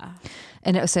 Yeah.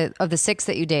 And so of the 6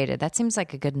 that you dated, that seems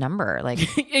like a good number. Like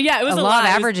yeah, it was a lot of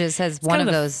averages says one of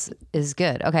those is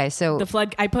good. Okay, so the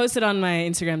flood. I posted on my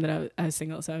Instagram that I was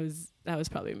single, so that was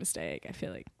probably a mistake. I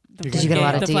feel like. Did you get a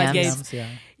lot of DMs?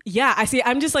 Yeah, I see.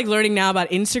 I'm just like learning now about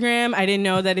Instagram. I didn't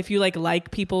know that if you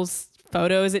like people's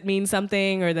photos, it means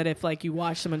something, or that if like you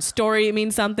watch someone's story, it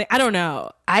means something. I don't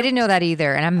know. I didn't know that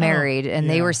either, and I'm married, and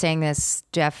they were saying this,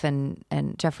 Jeff and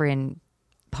Jeffrey and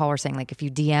Paul were saying, like if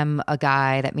you DM a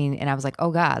guy, and I was like,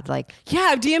 oh God, like yeah,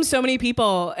 I've DM'd so many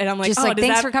people, and I'm like, just oh, like does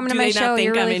thanks that, for coming do to my they show. not think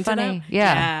You're I'm really into funny. them?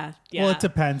 Yeah. Yeah. Well, it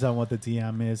depends on what the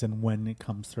DM is and when it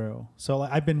comes through. So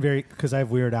like, I've been because I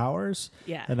have weird hours.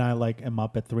 Yeah. And I like am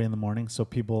up at 3 a.m, so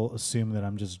people assume that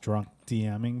I'm just drunk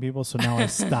DMing people. So now I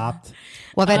stopped.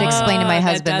 Well, I've had to explain to my that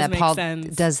husband does that make Paul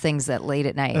sense. does things that late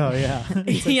at night. Oh yeah.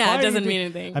 He's like, Yeah, "Why it are you doesn't mean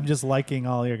doing-" anything. I'm just liking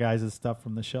all your guys' stuff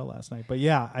from the show last night. But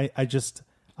yeah, I just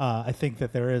I think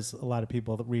that there is a lot of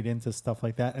people that read into stuff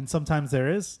like that, and sometimes there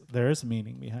is a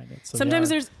meaning behind it. So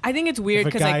Sometimes I think it's weird if a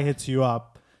because guy like hits you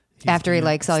up After he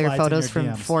likes all your slides in photos from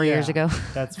DMs. 4 years ago.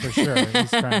 That's for sure. He's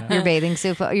trying to. Your bathing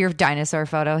suit, your dinosaur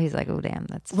photo. He's like, oh damn,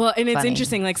 that's well, and it's funny.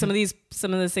 interesting. Like some of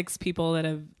the 6 people that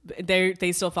have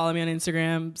they still follow me on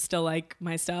Instagram, still like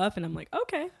my stuff, and I'm like,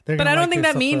 okay, They're but gonna I don't like think your that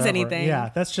stuff means forever. anything. Yeah,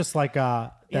 that's just like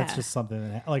that's Yeah. just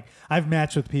something that like I've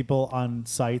matched with people on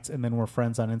sites and then we're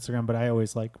friends on Instagram, but I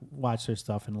always like watch their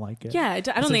stuff and like it. Yeah, I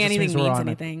don't So it think just anything we're means on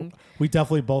anything. we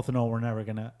definitely both know we're never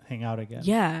gonna hang out again.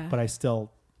 Yeah. but I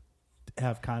still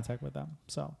have contact with them.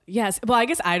 So Yes. Well, I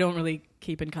guess I don't really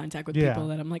keep in contact with Yeah. people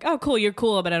that I'm like, oh, cool, you're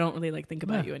cool, but I don't really like think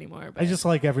about you anymore. But I just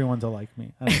like everyone to like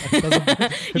me. It doesn't- it You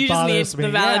just need bothers the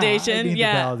me. validation. Yeah, I need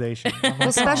Yeah. the validation. I'm like, Well,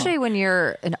 especially when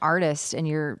you're an artist and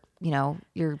your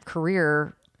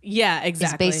career yeah,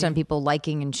 exactly. is based on people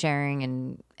liking and sharing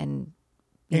and and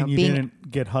you being.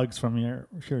 didn't get hugs from your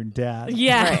dad.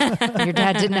 Yeah. Right. Your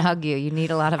dad didn't hug you. You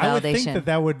need a lot of I would think validation.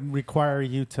 that would require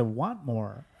you to want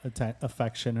more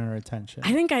affection or attention.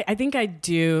 I think I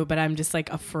do, but I'm just like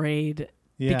afraid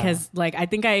Yeah. because like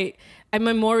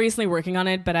I'm more recently working on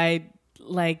it, but I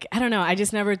don't know. I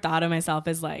just never thought of myself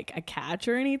as like a catch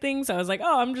or anything. So I was like,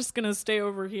 oh, I'm just gonna stay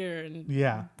over here. And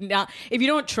Yeah. now, if you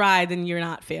don't try, then you're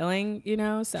not failing,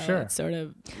 So Sure. it's sort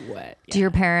of what. Do your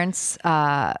parents?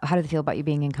 How do they feel about you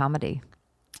being in comedy?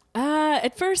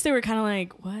 At first they were kind of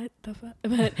like, what the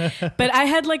fuck? But I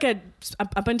had like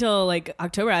up until like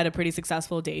October, I had a pretty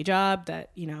successful day job that,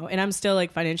 and I'm still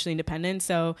like financially independent.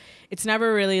 So it's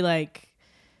never really like,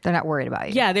 They're not worried about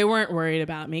you. yeah, they weren't worried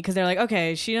about me because they're like,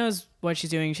 okay, she knows what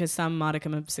she's doing. She has some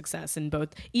modicum of success in both.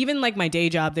 Even like my day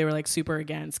job, they were like super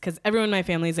against because everyone in my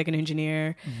family is like an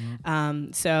engineer.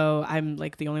 Mm-hmm. So I'm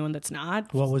like the only one that's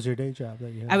not. What was your day job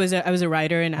that you had? I was a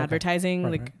writer in advertising.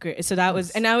 Right, like right. great. So that was,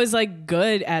 and I was like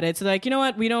good at it. So they're like, you know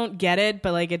what? We don't get it,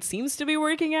 but like it seems to be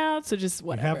working out. So just You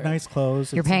whatever. have nice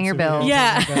clothes. You're It paying seems your to be bills. all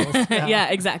Yeah. bills. Yeah,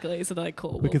 exactly. So they're like,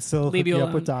 cool. We could still leave hook you you alone.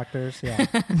 up with doctors. Yeah.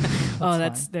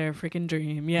 That's their freaking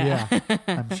dream. Yeah. Yeah.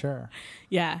 I'm sure.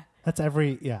 Yeah. That's I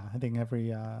think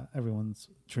everyone's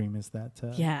dream is that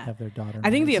to Yeah. have their daughter. I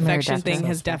think the married. Married affection thing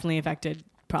has successful. definitely affected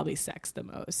probably sex the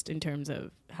most in terms of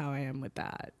how I am with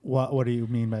that. What do you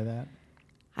mean by that?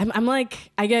 I'm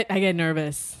like, I get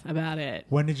nervous about it.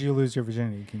 When did you lose your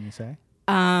virginity? Can you say?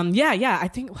 Yeah. I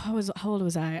think how old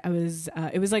was I? I was,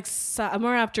 it was like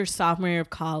somewhere after sophomore year of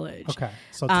college. Okay,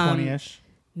 so 20ish.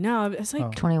 No, it was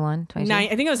like 21, 22.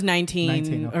 I think I was 19,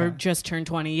 19, okay. or just turned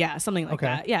 20. Yeah, something like Okay.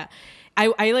 that. Yeah.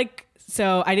 I like,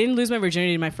 so I didn't lose my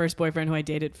virginity to my first boyfriend who I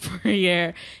dated for a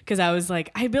year because I was like,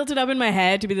 I built it up in my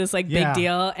head to be this like Yeah. big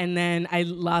deal. And then I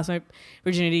lost my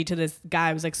virginity to this guy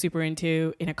I was like super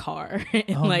into in a car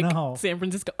in Oh, like no. San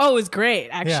Francisco. Oh, it was great.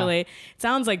 Actually, it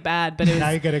sounds like bad, but it Now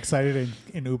was, you get excited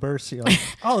in Ubers. You're like,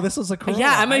 oh, this was a Corolla.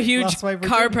 yeah, I'm a I huge lost my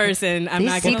car virginity. person. I'm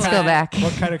These not gonna seats lie. go back.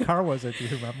 What kind of car was it? Do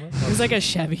you remember? It was like a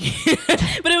Chevy,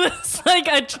 but it was like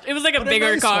a But a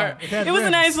bigger nice car. one. It had It was a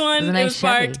rims. nice one. It was a It nice was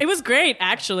parked. Chevy. It was great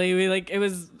actually. It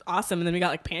was awesome. And then we got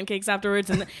like pancakes afterwards,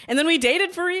 and then we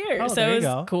dated for a year. Oh, so there it you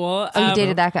was go. cool. Oh, you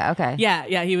dated that guy? Okay.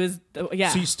 Yeah, he was. Yeah,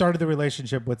 So you started the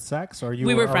relationship with sex, or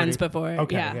we were already- friends before.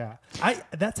 Okay, yeah.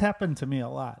 That's happened to me a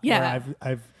lot. Yeah. where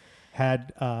I've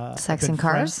had Sex been in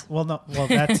cars? friends- well,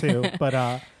 that too,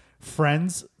 but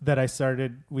friends that I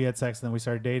started, we had sex and then we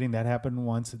started dating. That happened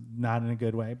once, not in a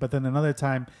good way. But then another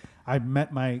time, I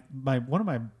met my one of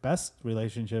my best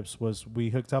relationships was we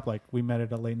hooked up. Like we met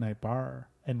at a late night bar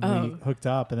and we hooked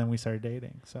up, and then we started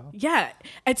dating. So Yeah,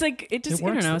 it's like it just. It I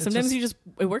don't works. know. It's Sometimes just-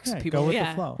 it works yeah, with people. go with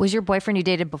yeah. the flow. Was your boyfriend you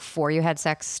dated before you had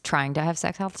sex trying to have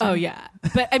sex all the time? Oh yeah,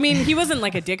 but I mean, he wasn't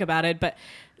like a dick about it. But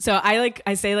so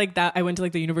I say like that. I went to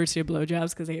like the University of Blowjobs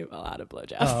because I gave a lot of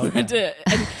blowjobs. Oh, okay.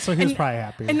 So he was probably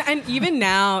happy. And even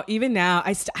now,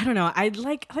 I don't know. I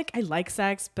like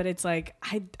sex, but it's like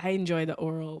I enjoy the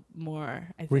oral more.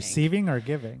 I think. Receiving or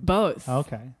giving? Both.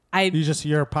 Okay.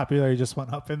 Your popularity just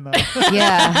went up in the.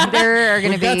 Yeah, there are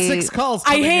going to be. Got 6 calls.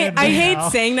 I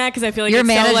hate saying that because I feel like your it's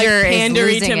manager so like is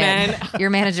pandery losing to it. men. Your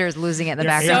manager is losing it in the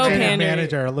Your background. so agent and pandery.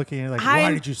 manager are looking at you like,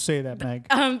 why did you say that, Meg?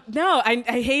 No, I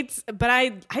hate, but I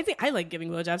think I like giving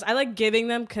blowjobs. I like giving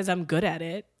them because I'm good at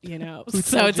it, you know.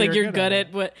 So it's like you're good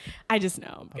at what I just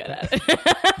know I'm good at it.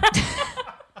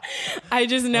 I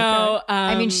just know. Okay.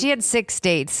 I mean, she had 6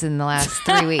 dates in the last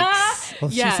 3 weeks. Well,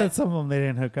 she said some of them they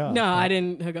didn't hook up. No, I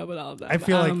didn't hook up with all of them. I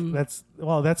feel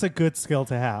like that's a good skill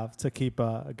to have to keep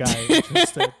a guy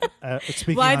interested.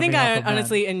 Well, I think I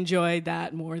honestly enjoyed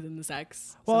that more than the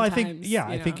sex. Well, I think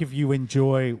if you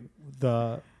enjoy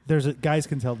guys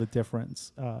can tell the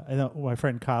difference. I know my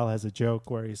friend Kyle has a joke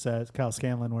where he says, Kyle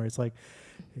Scanlon, where it's like,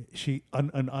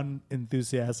 an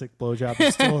unenthusiastic blowjob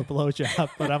is still a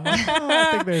blowjob, but I'm like,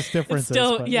 I think there's differences.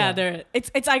 Still, there.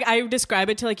 It's like I describe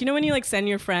it to like, you know, when you like send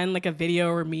your friend like a video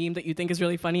or meme that you think is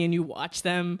really funny and you watch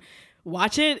them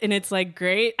watch it and it's like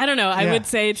great. I don't know. I would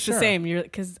say it's the same.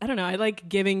 Because I don't know. I like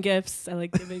giving gifts. I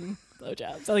like giving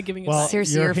blowjobs. I like giving.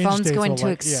 Seriously, your phone's going to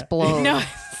explode. No.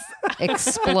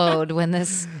 Explode when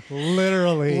this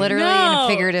literally and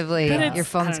figuratively your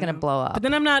phone's gonna blow up. But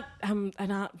then I'm not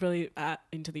really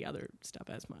into the other stuff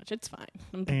as much. It's fine.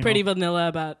 I'm pretty vanilla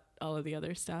about all of the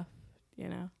other stuff, you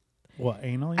know. What,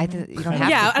 anal? You don't have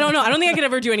to. I don't know. I don't think I could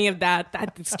ever do any of that.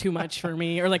 That's too much for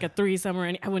me. Or like a threesome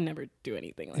or I would never do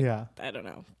anything like that. I don't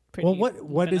know. Well,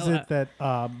 what is it that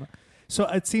so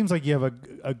it seems like you have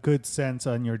a good sense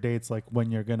on your dates, like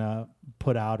when you're gonna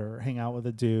put out or hang out with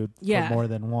a dude for more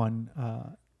than one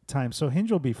time. So Hinge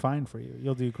will be fine for you.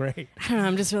 You'll do great. I don't know.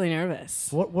 I'm just really nervous.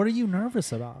 What are you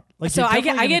nervous about? Like, so I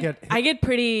have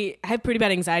pretty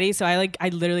bad anxiety. So I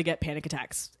literally get panic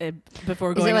attacks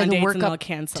before going on dates, and I'll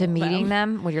cancel to meeting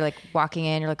them when you're like walking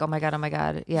in. You're like, oh my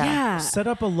god, yeah. Set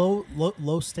up a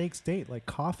low stakes date, like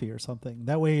coffee or something.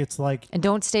 That way it's like, and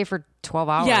don't stay for 12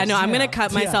 hours. Yeah, no, I'm gonna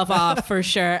cut myself off for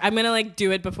sure. I'm gonna like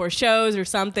do it before shows or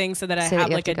something so that I have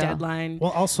like a deadline.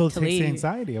 Well, also it takes the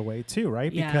anxiety away too,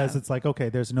 right? Because it's like, okay,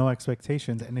 there's no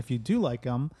expectations, and if you do like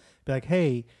them, be like,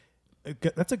 hey,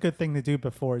 that's a good thing to do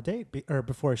before a date or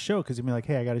before a show, because you'd be like,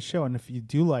 hey, I got a show, and if you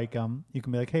do like them, you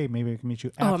can be like, hey, maybe I can meet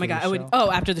you after. Oh my god, the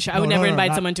show. after the show, I would never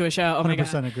invite someone to a show. Oh my god,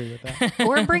 100% agree with that.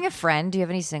 Or bring a friend. Do you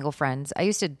have any single friends? I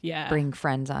used to bring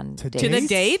friends on to the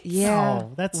date. Yeah,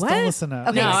 that's don't listen to.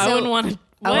 Okay, no, I wouldn't want to.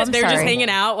 They're just hanging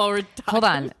out while we're talking. Hold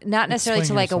on, not necessarily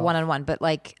to like a one-on-one, but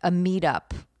like a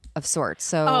meetup of sorts.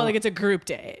 So like it's a group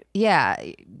date. Yeah,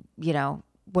 you know,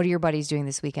 what are your buddies doing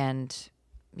this weekend?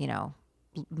 You know,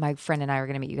 my friend and I are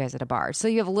going to meet you guys at a bar. So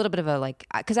you have a little bit of a like,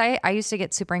 because I used to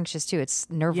get super anxious too. It's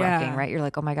nerve-wracking, right? You're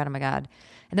like, oh my god.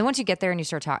 And then once you get there and you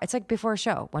start talking, it's like before a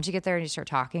show. Once you get there and you start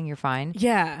talking, you're fine.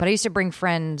 Yeah. But I used to bring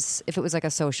friends if it was like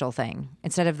a social thing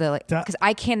instead of the, like, because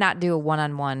I cannot do a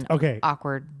one-on-one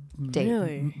awkward date.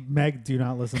 Really? Meg, do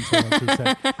not listen to what she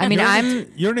said. I mean,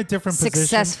 you're in a different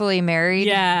successfully position. married.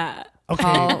 Yeah.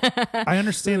 Okay. I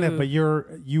understand that, but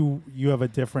you have a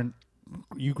different,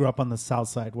 you grew up on the South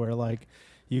Side where like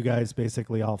you guys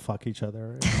basically all fuck each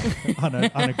other on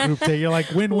a group date. You're like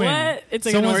win-win. What? It's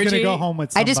like someone's an orgy? gonna go home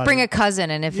with somebody. I just bring a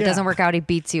cousin, and if it doesn't work out, he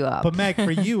beats you up. But Meg,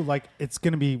 for you, like it's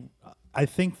gonna be. I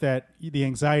think that the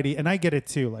anxiety, and I get it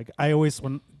too. Like I always,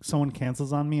 when someone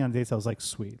cancels on me on dates, I was like,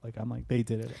 sweet. Like I'm like, they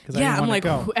did it. I'm like,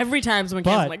 every time someone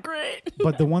cancels, I'm like, great.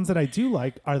 But the ones that I do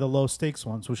like are the low stakes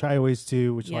ones, which I always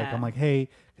do. Which like I'm like, hey,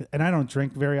 and I don't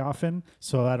drink very often,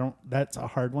 so I don't. That's a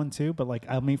hard one too. But like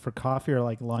I'll meet for coffee or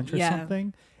like lunch or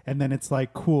something, and then it's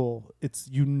like cool. It's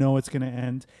it's gonna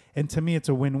end, and to me, it's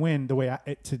a win-win. The way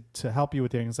to help you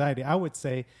with your anxiety, I would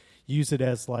say use it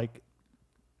as like.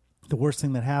 The worst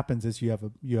thing that happens is you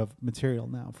have material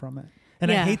now from it. And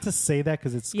I hate to say that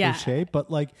because it's cliche, but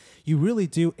like you really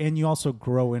do. And you also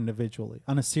grow individually.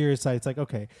 On a serious side, it's like,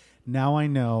 okay, now I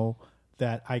know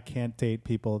that I can't date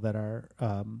people that are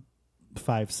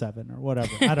 5'7" or whatever.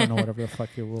 I don't know, whatever the fuck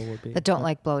your rule would be. That don't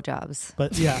like blowjobs.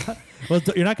 But yeah, well,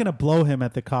 you're not going to blow him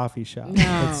at the coffee shop.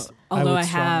 No, although I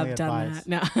have done that.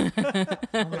 No.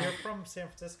 Well, you're from San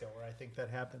Francisco, where I think that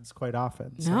happens quite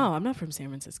often. So. No, I'm not from San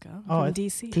Francisco. I'm from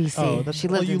DC. DC.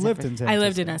 Oh, you lived in San Francisco. I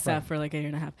lived in SF for like a year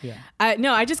and a half. Yeah.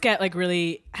 I just get like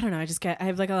really, I don't know. I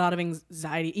have like a lot of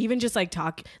anxiety. Even just like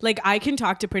like I can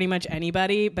talk to pretty much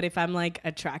anybody, but if I'm like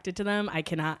attracted to them, I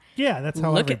cannot. Yeah, that's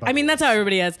how everybody. I mean, that's how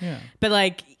everybody is. Yeah. But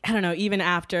like, I don't know. Even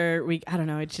after I don't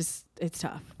know. It's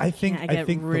tough. I think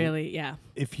really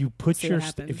if you put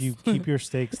if you keep your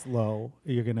stakes low,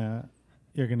 you're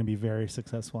gonna be very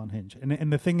successful on Hinge.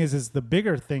 And the thing is the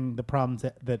bigger thing, the problems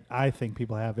that I think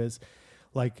people have is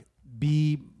like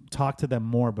talk to them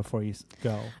more before you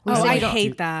go. Oh, I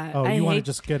hate that. Oh, you want to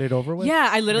just get it over with? Yeah,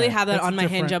 I literally have that on my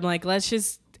Hinge. I'm like, let's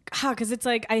just. Because it's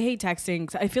like I hate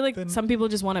texting. I feel like some people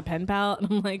just want a pen pal,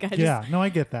 and I'm like, I get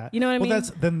that. You know what I mean? That's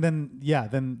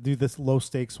then do this low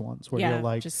stakes ones where you're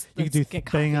like, just you could do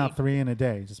bang out 3 in a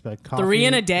day, just like coffee. 3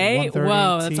 in a day?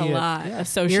 Whoa, that's a lot of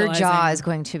socializing. Your jaw is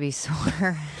going to be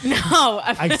sore. No,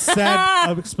 I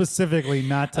said specifically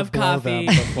not to blow coffee. them.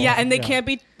 Before. Yeah, and they can't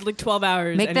be like 12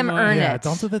 hours. Make anymore. them earn it. Yeah,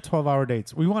 don't do the 12-hour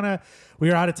dates. We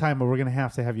are out of time, but we're going to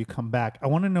have you come back. I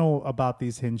want to know about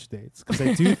these Hinge dates because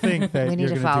I do think that you're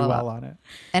going to do well on it.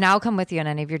 And I'll come with you on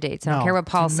any of your dates. I don't care what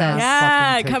Paul says.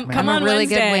 Yeah, come I'm on a really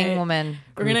Wednesday. good wing woman.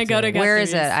 We're going to go to Guthrie's. Where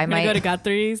is it? I might go to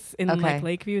Guthrie's in like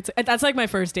Lakeview. That's like my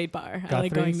first date bar. Guthrie's? I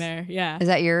like going there. Yeah. Is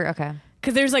that your okay?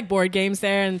 Because there's like board games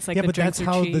there, and it's like but that's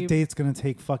how the date's going to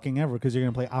take fucking ever because you're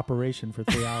going to play Operation for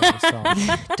 3 hours. So.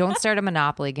 Don't start a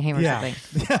Monopoly game or something.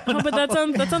 Oh, but that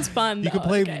sounds fun. You can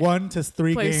play 1 to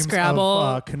 3 games Scrabble.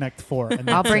 of Connect 4.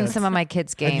 And I'll bring some of my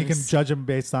kids' games. And you can judge him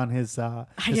based on his I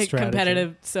get strategy.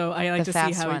 competitive, so I like to see how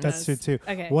he does. That's true too.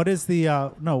 Okay. What is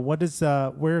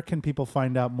where can people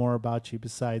find out more about you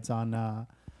besides on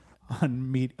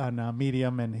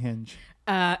Medium and Hinge?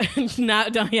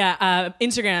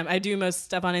 Instagram. I do most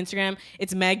stuff on Instagram.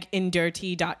 It's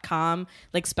megindurti.com,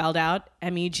 like spelled out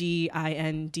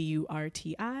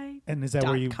MEGINDURTI. And is that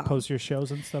where you post your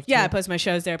shows and stuff? Yeah, too? I post my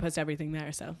shows there. I post everything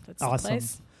there. So that's awesome. the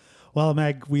place. Well,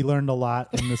 Meg, we learned a lot,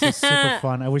 and this is super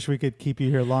fun. I wish we could keep you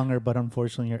here longer, but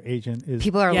unfortunately, your agent is.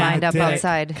 People are lined up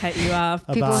outside. Cut you off.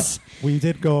 We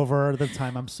did go over the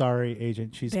time. I'm sorry,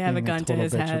 agent. She's they have a gun to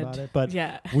his head about it, but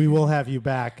we will have you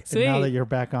back. Sweet. And now that you're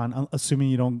back on, assuming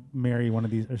you don't marry one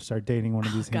of these or start dating one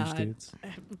of these Hinge dudes.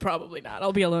 Probably not.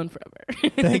 I'll be alone forever.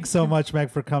 Thanks so much,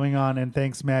 Meg, for coming on, and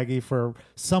thanks, Maggie, for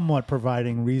somewhat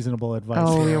providing reasonable advice.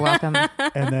 Oh, you're welcome.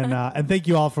 And thank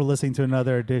you all for listening to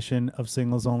another edition of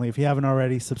Singles Only. If you haven't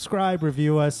already, subscribe,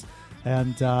 review us,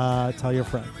 and tell your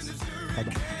friends.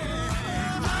 Bye-bye.